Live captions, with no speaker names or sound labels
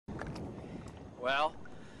Well,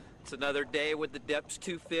 it's another day with the Deps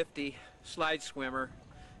 250 slide swimmer.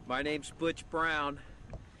 My name's Butch Brown,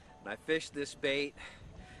 and I fished this bait,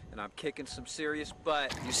 and I'm kicking some serious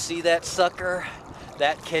butt. You see that sucker?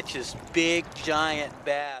 That catches big, giant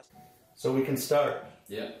bass. So we can start.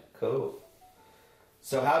 Yeah. Cool.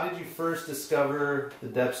 So how did you first discover the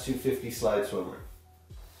Deps 250 slide swimmer?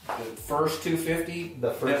 The first 250 The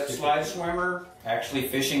first Deps slide swimmer, actually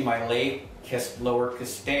fishing my lake, Lower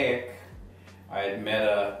Castaic. I had met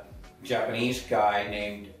a Japanese guy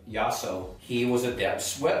named Yaso. He was a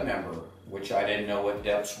Deps web member, which I didn't know what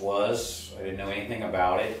Deps was. I didn't know anything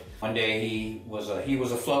about it. One day he was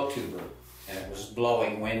a float tuber, and it was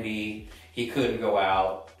blowing, windy. He couldn't go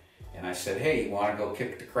out, and I said, "Hey, you want to go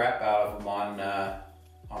kick the crap out of him on a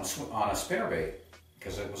spinnerbait?"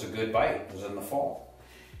 Because it was a good bite. It was in the fall,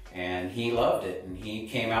 and he loved it. And he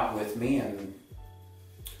came out with me, and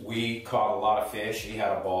we caught a lot of fish. He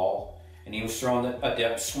had a ball. And he was throwing a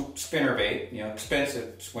Deps spinnerbait, you know,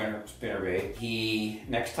 expensive spinnerbait.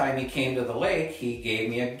 Next time he came to the lake, he gave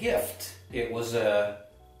me a gift. It was a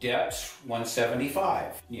Deps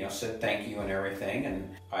 175. You know, said thank you and everything.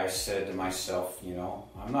 And I said to myself, you know,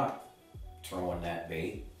 I'm not throwing that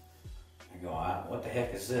bait. I go, what the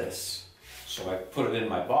heck is this? So I put it in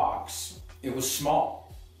my box. It was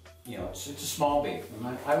small. You know, it's a small bait.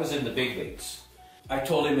 And I was in the big baits. I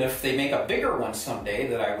told him if they make a bigger one someday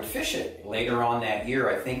that I would fish it. Later on that year,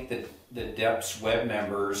 I think that the Deps web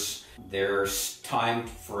members, their time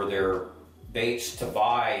for their baits to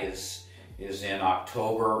buy is in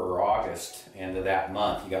October or August, end of that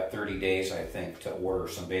month. You got 30 days, I think, to order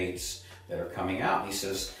some baits that are coming out. And he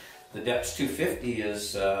says, the Deps 250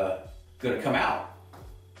 is going to come out.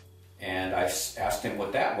 And I asked him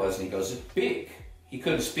what that was, and he goes, it's big. He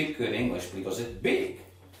couldn't speak good English, but he goes, it's big.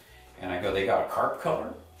 And I go, they got a carp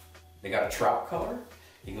color? They got a trout color?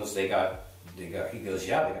 He goes, he goes,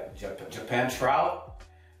 yeah, they got Japan trout,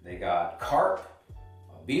 they got carp,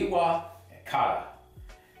 biwa, and kata.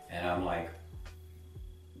 And I'm like,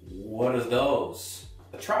 what are those?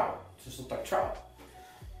 The trout, just looked like trout.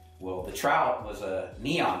 Well, the trout was a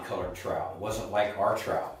neon colored trout. It wasn't like our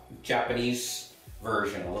trout. Japanese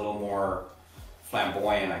version, a little more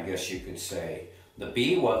flamboyant, I guess you could say. The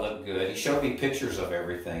biwa looked good. He showed me pictures of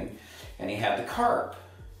everything. And he had the carp.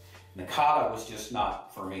 And the kata was just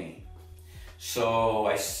not for me. So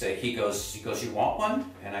I say, he goes, you want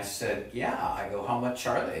one? And I said, yeah. I go, how much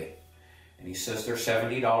are they? And he says, they're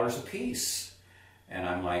 $70 a piece. And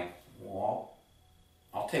I'm like, well,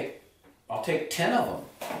 I'll take 10 of them,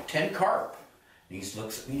 10 carp. And he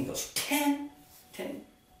looks at me and he goes, 10? 10?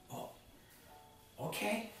 Oh,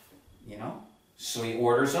 okay, you know. So he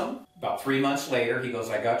orders them. About 3 months later, he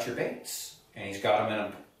goes, I got your baits. And he's got them in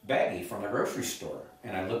a baggie from the grocery store.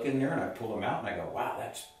 And I look in there and I pull them out and I go, wow,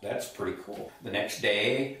 that's pretty cool. The next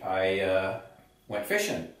day, I went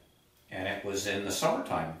fishing. And it was in the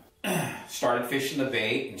summertime. Started fishing the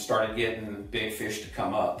bait and started getting big fish to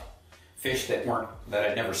come up. Fish that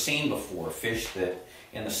I'd never seen before. Fish that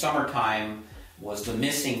in the summertime was the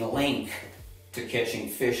missing link to catching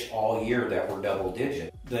fish all year that were double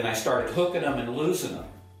digit. Then I started hooking them and losing them.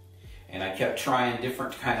 And I kept trying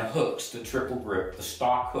different kind of hooks, the triple grip, the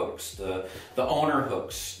stock hooks, the owner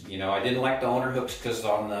hooks. You know, I didn't like the owner hooks because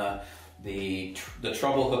on the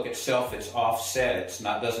treble hook itself, it's offset. It's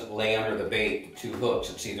not, doesn't lay under the bait, the two hooks.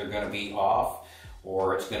 It's either going to be off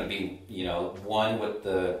or it's going to be, you know, one with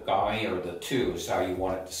the gami or the two is how you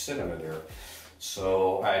want it to sit under there.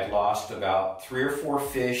 So I'd lost about 3 or 4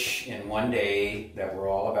 fish in one day that were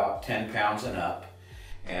all about 10 pounds and up.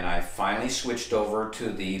 And I finally switched over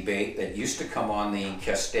to the bait that used to come on the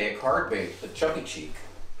Castaic hard bait, the chubby cheek,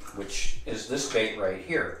 which is this bait right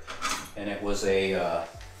here. And it was a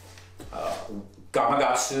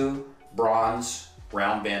Gamakatsu bronze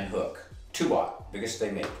round bend hook, 2-aught, biggest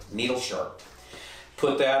they make, needle sharp.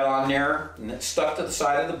 Put that on there, and it stuck to the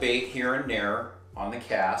side of the bait here and there on the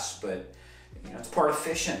cast, but you know, it's part of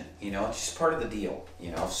fishing, you know, it's just part of the deal,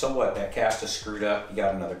 you know. So what, that cast is screwed up, you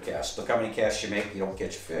got another cast. Look how many casts you make, you don't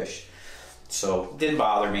catch a fish. So it didn't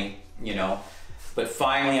bother me, you know. But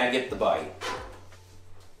finally I get the bite.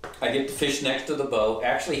 I get the fish next to the boat.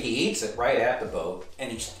 Actually, he eats it right at the boat,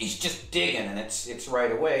 and he's just digging, and it's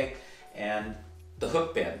right away, and the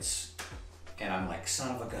hook bends. And I'm like,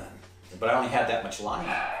 son of a gun. But I only had that much line.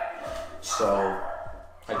 So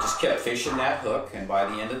I just kept fishing that hook, and by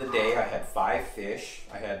the end of the day, I had 5 fish.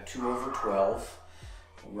 I had 2 over 12,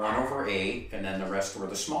 1 over 8, and then the rest were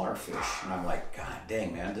the smaller fish. And I'm like, God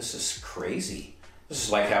dang, man, this is crazy. This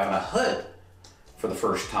is like having a hood for the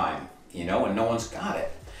first time, you know, and no one's got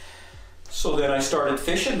it. So then I started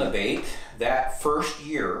fishing the bait that first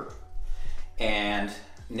year, and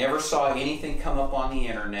never saw anything come up on the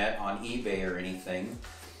internet, on eBay or anything.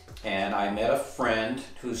 And I met a friend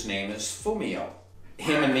whose name is Fumio.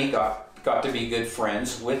 Him and me got to be good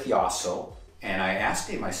friends with Yasso. And I asked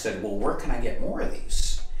him, I said, well, where can I get more of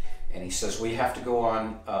these? And he says, well, you have to go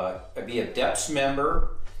on, be a Deps member,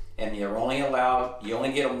 and you only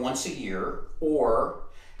get them once a year, or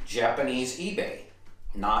Japanese eBay,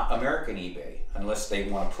 not American eBay, unless they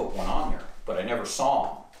want to put one on there. But I never saw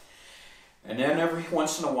them. And then every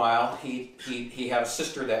once in a while, he had a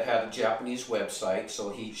sister that had a Japanese website, so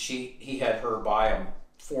he had her buy them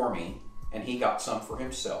for me, and he got some for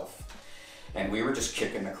himself. And we were just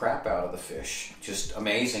kicking the crap out of the fish. Just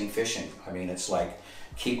amazing fishing. I mean, it's like,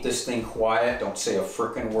 keep this thing quiet, don't say a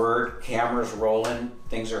frickin' word, camera's rolling,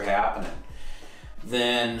 things are happening.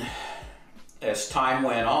 Then, as time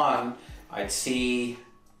went on, I'd see,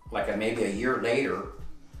 like maybe a year later,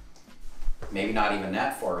 maybe not even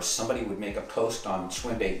that far, somebody would make a post on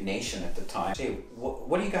Swimbait Nation at the time, say,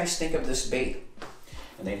 what do you guys think of this bait?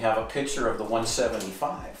 And they'd have a picture of the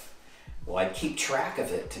 175. Well, I'd keep track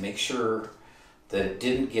of it to make sure that it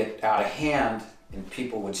didn't get out of hand and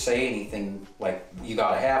people would say anything like, you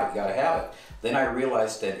gotta have it, you gotta have it. Then I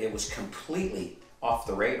realized that it was completely off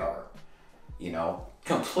the radar, you know,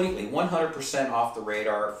 completely 100% off the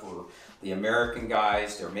radar for the American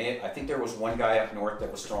guys. I think there was one guy up north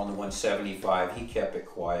that was throwing the 175. He kept it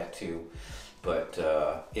quiet too, but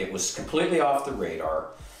it was completely off the radar.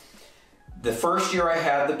 The first year I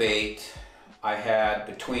had the bait, I had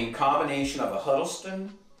between combination of a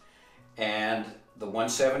Huddleston and the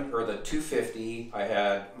 170 or the 250, I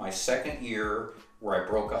had my second year where I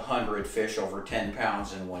broke 100 fish over 10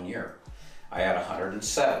 pounds in 1 year. I had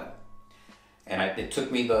 107. And it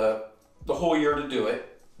took me the whole year to do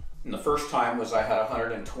it. And the first time was I had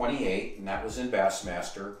 128, and that was in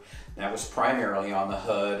Bassmaster. And that was primarily on the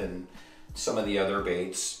Hud and some of the other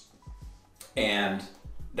baits. And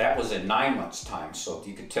that was in 9 months' time, so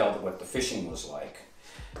you could tell what the fishing was like.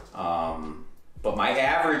 But my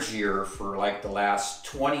average year for like the last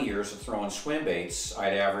 20 years of throwing swim baits,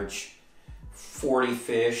 I'd average 40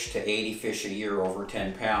 fish to 80 fish a year over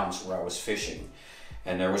 10 pounds where I was fishing.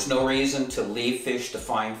 And there was no reason to leave fish to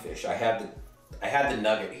find fish. I had the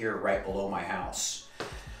nugget here right below my house.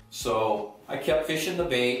 So I kept fishing the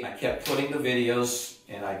bait, and I kept putting the videos,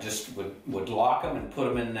 and I just would lock them and put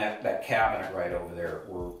them in that cabinet right over there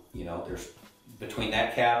where, you know, there's between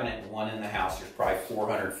that cabinet and one in the house, there's probably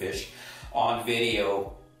 400 fish on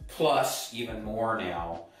video, plus even more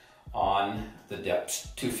now on the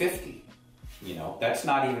Deps 250. You know, that's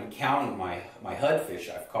not even counting my Hud fish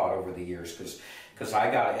I've caught over the years, because I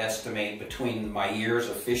got to estimate between my years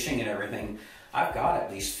of fishing and everything, I've got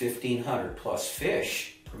at least 1,500 plus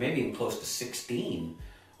fish, or maybe even close to 16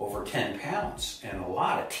 over 10 pounds, and a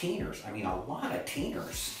lot of teeners. I mean, a lot of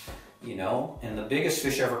teeners, you know, and the biggest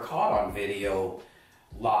fish I ever caught on video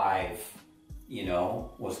live, you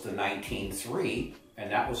know, was the 19.3, and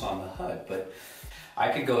that was on the Hud. But I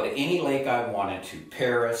could go to any lake I wanted to,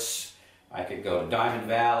 Paris, I could go to Diamond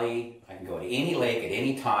Valley, I can go to any lake at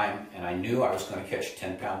any time, and I knew I was going to catch a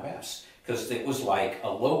 10-pound bass, because it was like a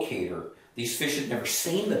locator. These fish had never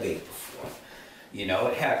seen the bait before. You know,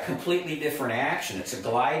 it had a completely different action. It's a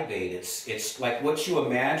glide bait. It's like what you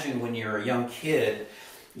imagine when you're a young kid.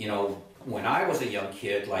 You know, when I was a young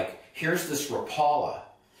kid, like, here's this Rapala,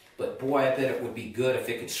 but boy, I bet it would be good if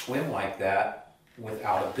it could swim like that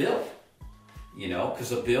without a bill. You know,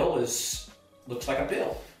 because a bill looks like a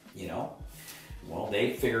bill, you know. Well,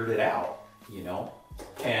 they figured it out, you know.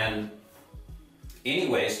 And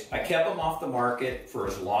anyways, I kept them off the market for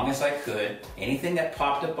as long as I could. Anything that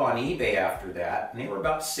popped up on eBay after that, and they were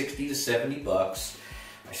about 60 to 70 bucks.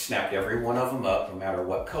 I snapped every one of them up, no matter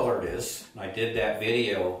what color it is. And I did that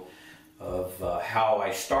video of how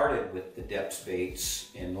I started with the Deps baits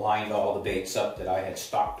and lined all the baits up that I had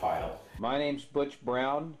stockpiled. My name's Butch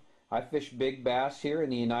Brown. I fish big bass here in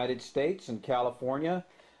the United States and California,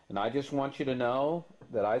 and I just want you to know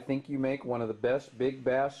that I think you make one of the best big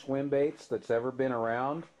bass swim baits that's ever been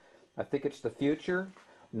around. I think it's the future.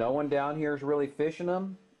 No one down here is really fishing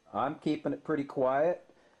them. I'm keeping it pretty quiet,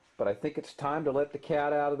 but I think it's time to let the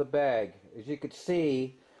cat out of the bag. As you can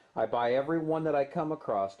see, I buy every one that I come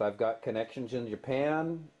across. I've got connections in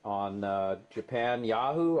Japan, on Japan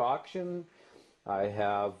Yahoo auction. I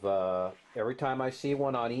have, every time I see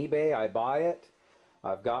one on eBay, I buy it.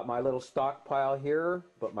 I've got my little stockpile here,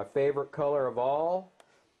 but my favorite color of all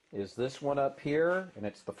is this one up here, and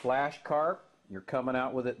it's the Flash Carp. You're coming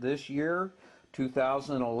out with it this year,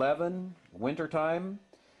 2011, wintertime,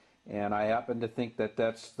 and I happen to think that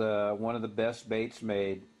that's one of the best baits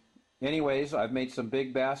made. Anyways, I've made some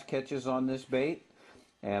big bass catches on this bait,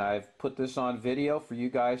 and I've put this on video for you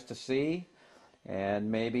guys to see,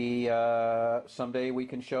 and maybe someday we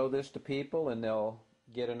can show this to people and they'll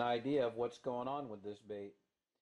get an idea of what's going on with this bait.